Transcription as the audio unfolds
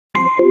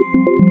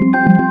Hello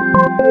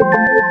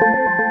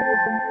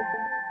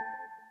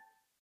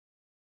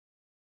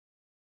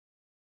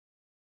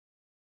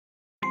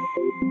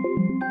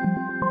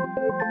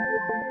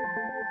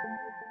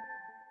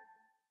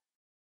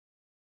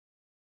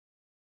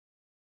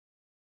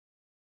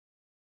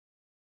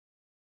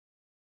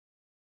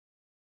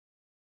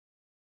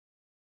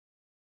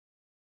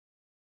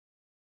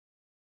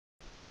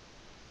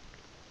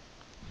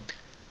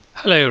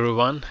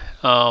everyone,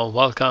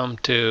 welcome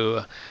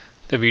to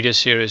the video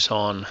series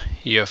on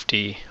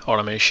UFT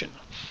automation.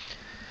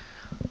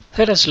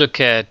 Let us look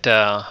at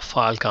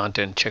file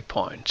content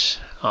checkpoints.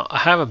 I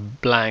have a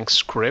blank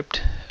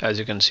script. As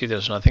you can see,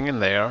 there's nothing in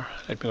there.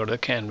 Let me go to the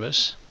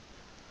canvas.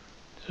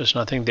 There's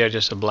nothing there,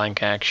 just a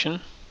blank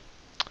action.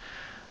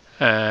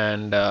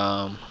 And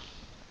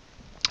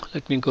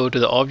let me go to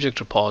the object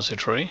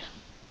repository.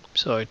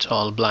 So it's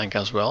all blank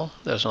as well.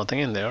 There's nothing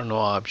in there, no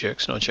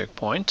objects, no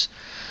checkpoints.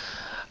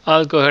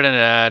 I'll go ahead and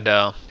add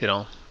a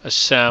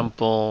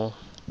sample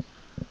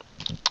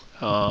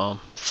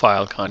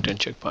file content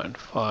checkpoint.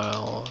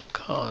 File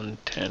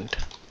content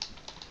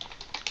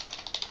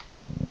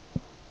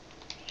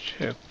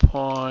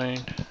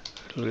checkpoint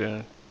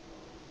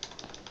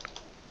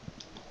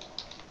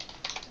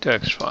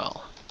text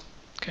file.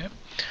 Okay.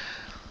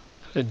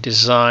 The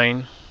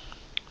design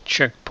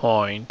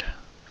checkpoint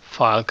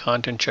file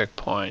content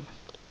checkpoint.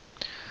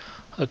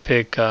 I'll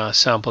pick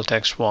sample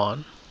text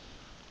 1.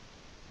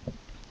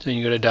 So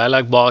you get a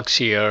dialog box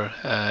here,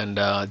 and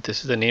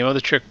this is the name of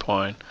the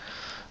checkpoint.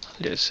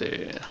 Let's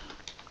say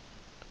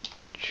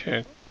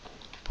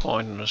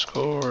checkpoint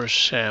underscore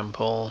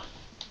sample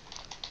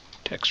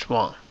text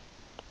 1.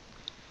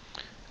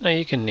 Now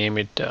you can name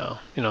it,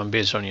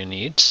 based on your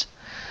needs,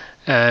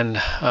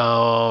 and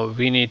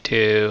we need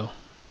to,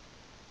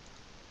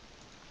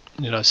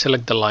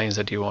 select the lines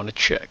that you want to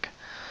check.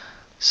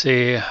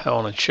 Say I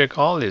want to check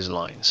all these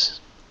lines,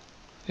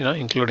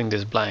 including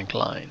this blank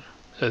line.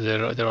 So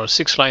there are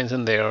 6 lines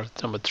in there.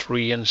 Number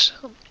 3 and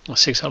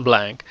 6 are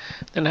blank.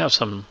 Then I have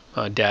some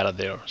data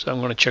there. So I'm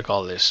going to check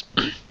all this.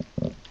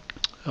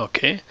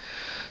 Okay.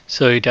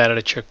 So it added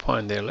a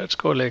checkpoint there. Let's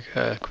go like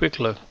a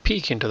quick look,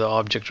 peek into the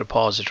object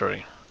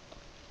repository.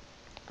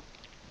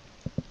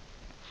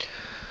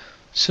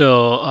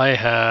 So I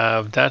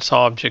have that's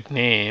object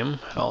name.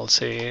 I'll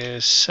say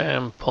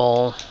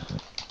sample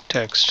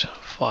text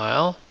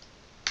file.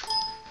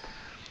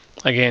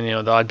 Again,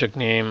 the object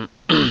name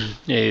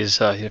is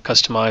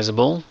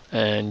customizable,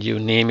 and you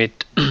name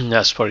it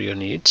as per your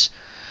needs.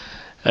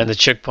 And the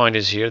checkpoint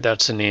is here.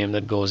 That's the name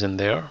that goes in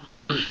there.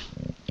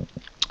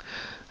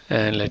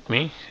 And let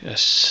me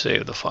just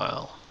save the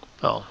file.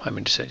 Oh, I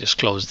mean to say just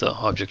close the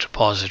object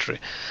repository.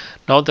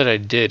 Now that I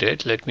did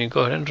it, let me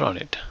go ahead and run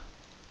it.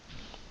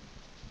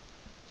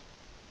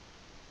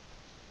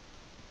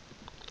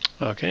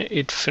 Okay,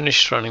 it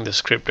finished running the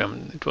script.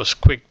 It was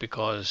quick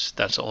because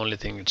that's the only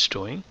thing it's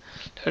doing.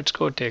 Let's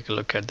go take a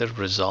look at the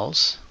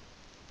results.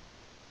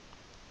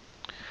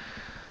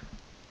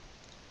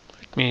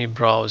 Let me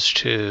browse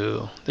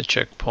to the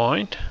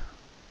checkpoint,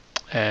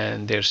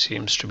 and there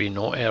seems to be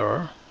no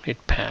error.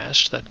 It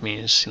passed. That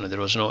means there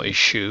was no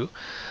issue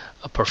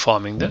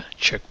performing the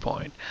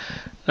checkpoint.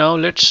 Now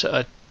let's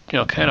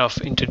kind of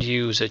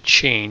introduce a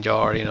change,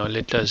 or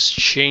let us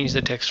change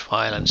the text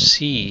file and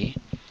see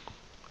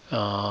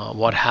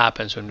what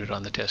happens when we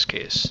run the test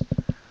case.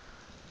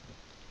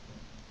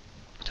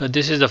 So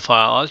this is the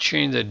file. I'll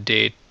change the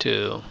date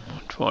to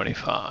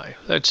 25.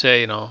 Let's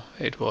say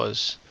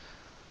this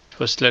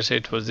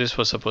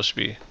was supposed to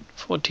be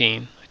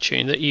 14. I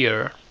change the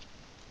year,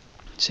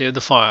 save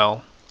the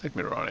file, let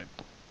me run it.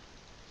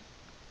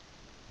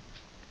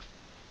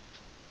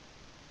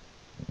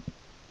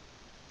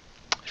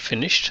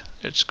 Finished.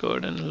 Let's go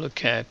ahead and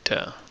look at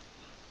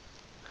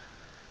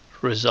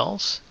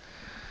results.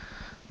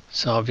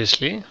 So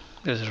obviously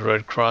there's a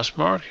red cross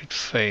mark. It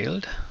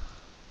failed,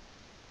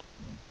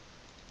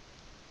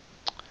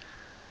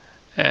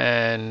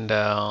 and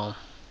of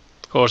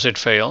course it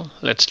failed.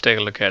 Let's take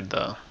a look at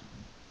the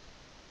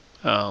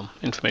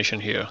information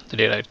here, the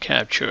data it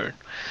captured.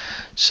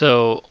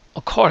 So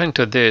according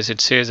to this,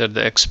 it says that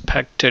the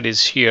expected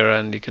is here,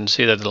 and you can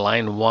see that the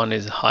line 1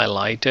 is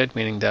highlighted,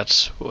 meaning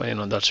that's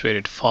that's where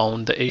it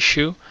found the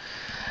issue.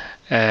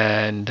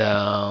 And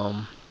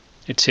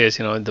it says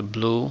in the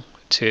blue,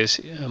 it says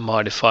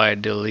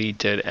modified,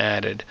 deleted,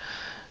 added.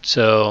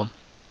 So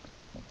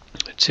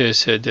it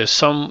says there's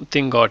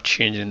something got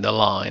changed in the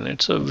line.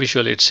 It's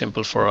visually it's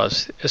simple for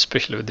us,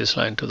 especially with this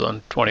line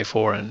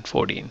 24 and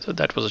 14. So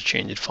that was a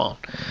change it found.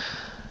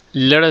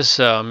 Let us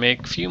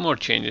make a few more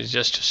changes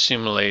just to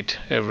simulate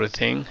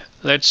everything.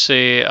 Let's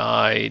say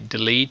I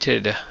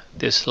deleted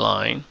this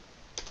line,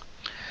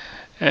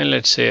 and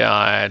let's say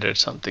I added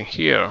something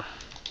here.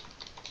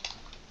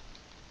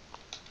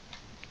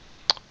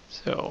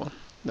 So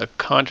the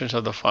contents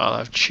of the file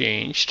have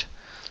changed.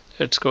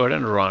 Let's go ahead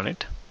and run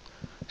it.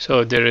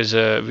 So there is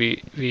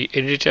we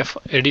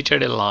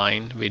edited a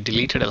line, we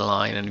deleted a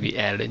line, and we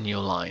added a new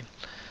line.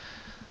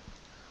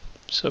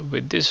 So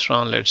with this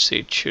run, let's see,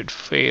 it should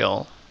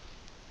fail.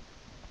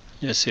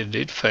 Yes, it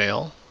did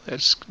fail.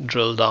 Let's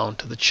drill down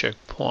to the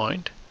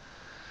checkpoint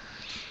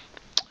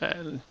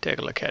and take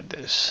a look at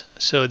this.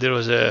 So there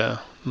was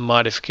a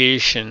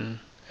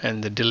modification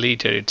and the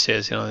deleted, it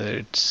says, you know,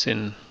 it's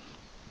in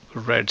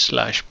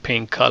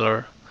red/pink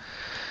color,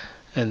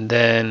 and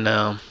then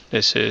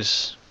this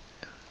is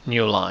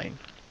new line.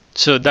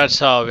 So that's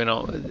how,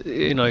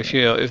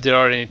 if there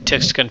are any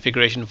text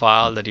configuration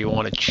file that you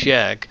want to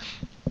check,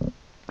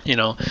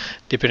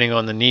 depending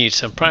on the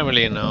needs. And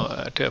primarily,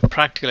 to a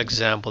practical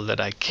example that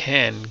I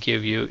can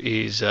give you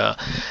is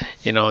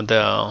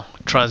the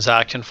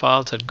transaction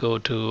files that go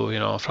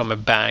to from a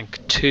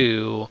bank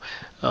to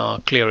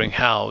clearing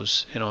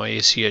house,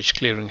 ACH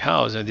clearing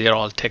house, and they're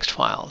all text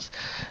files.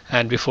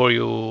 And before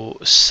you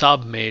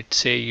submit,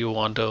 say you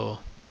want to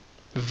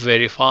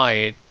verify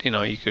it,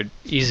 you could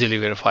easily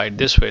verify it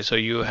this way. So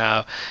you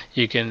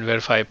can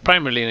verify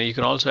primarily, you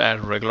can also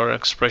add regular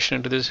expression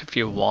into this if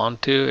you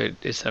want to.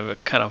 It's a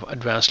kind of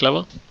advanced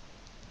level,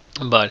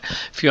 but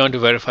if you want to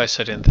verify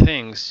certain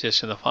things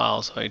just in the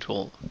file, so it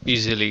will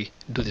easily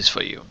do this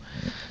for you.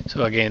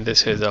 So again,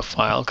 this is a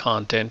file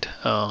content,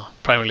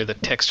 primarily the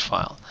text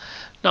file.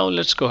 Now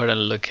let's go ahead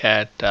and look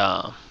at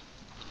a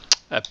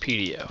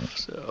PDF.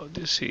 So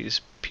this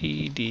is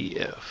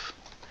PDF.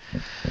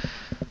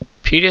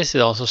 PDF is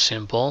also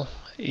simple.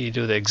 You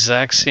do the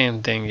exact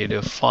same thing. You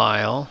do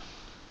file,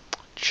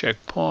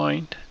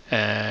 checkpoint,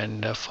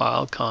 and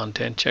file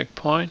content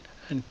checkpoint,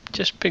 and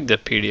just pick the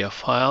PDF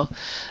file.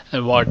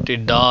 And what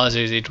it does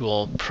is it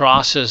will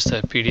process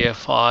the PDF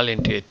file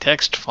into a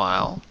text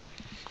file,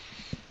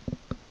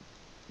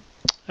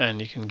 and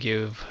you can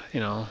give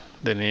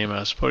the name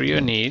as per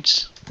your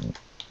needs.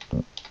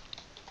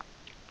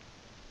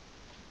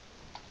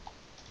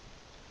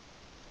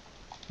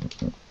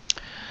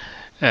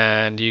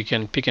 And you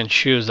can pick and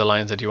choose the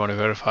lines that you want to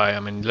verify. I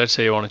mean, let's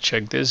say you want to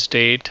check this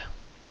date.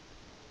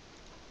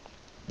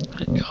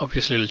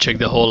 Obviously, it'll check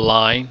the whole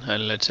line.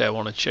 And let's say I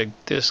want to check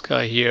this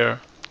guy here,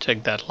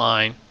 check that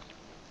line,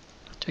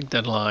 check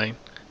that line,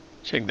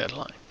 check that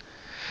line.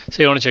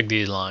 So you want to check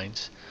these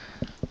lines.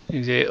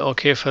 You say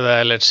okay for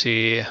that. Let's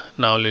see.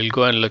 Now we'll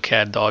go and look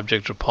at the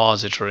object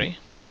repository.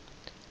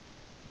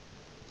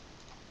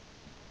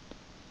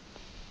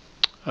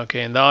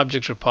 Okay, in the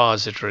object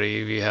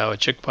repository, we have a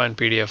checkpoint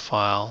PDF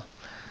file,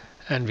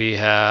 and we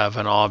have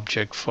an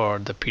object for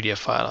the PDF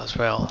file as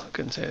well. You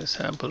can say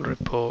sample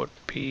report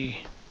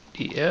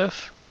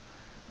PDF.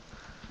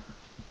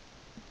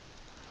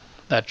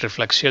 That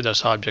reflects here.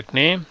 That's object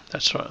name.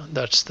 That's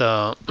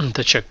the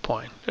the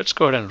checkpoint. Let's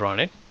go ahead and run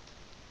it.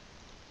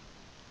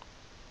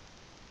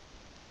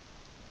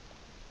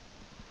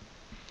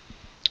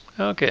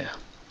 Okay,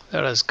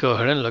 let us go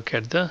ahead and look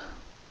at the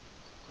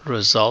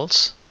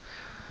results.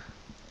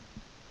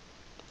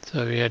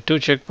 So we had two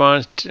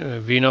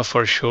checkpoints. We know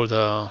for sure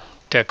the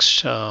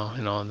text,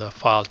 the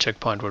file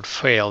checkpoint would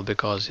fail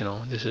because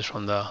this is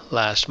from the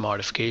last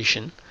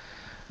modification.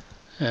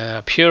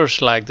 Appears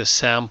like the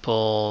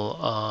sample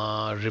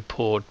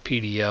report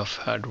PDF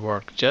had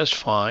worked just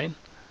fine.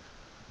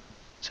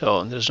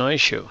 So there's no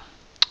issue.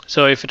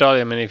 So if at all,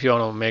 if you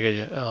want to make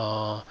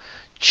a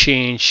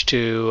change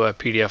to a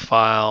PDF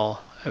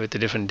file with the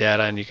different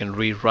data, and you can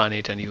rerun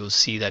it, and you will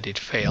see that it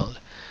failed.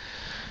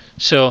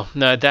 So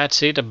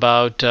that's it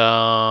about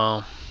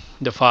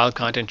the file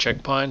content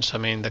checkpoints. I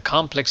mean, the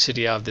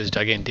complexity of this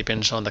again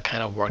depends on the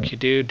kind of work you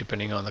do,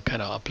 depending on the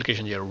kind of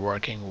application you're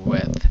working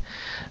with.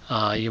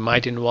 You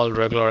might involve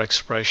regular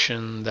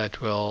expression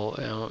that will,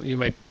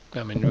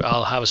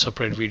 I'll have a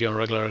separate video on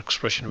regular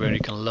expression where you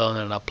can learn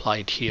and apply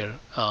it here,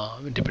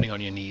 depending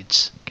on your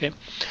needs.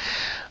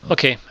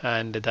 Okay,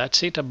 and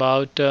that's it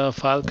about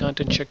file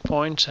content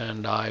checkpoints,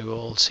 and I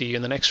will see you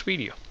in the next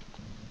video.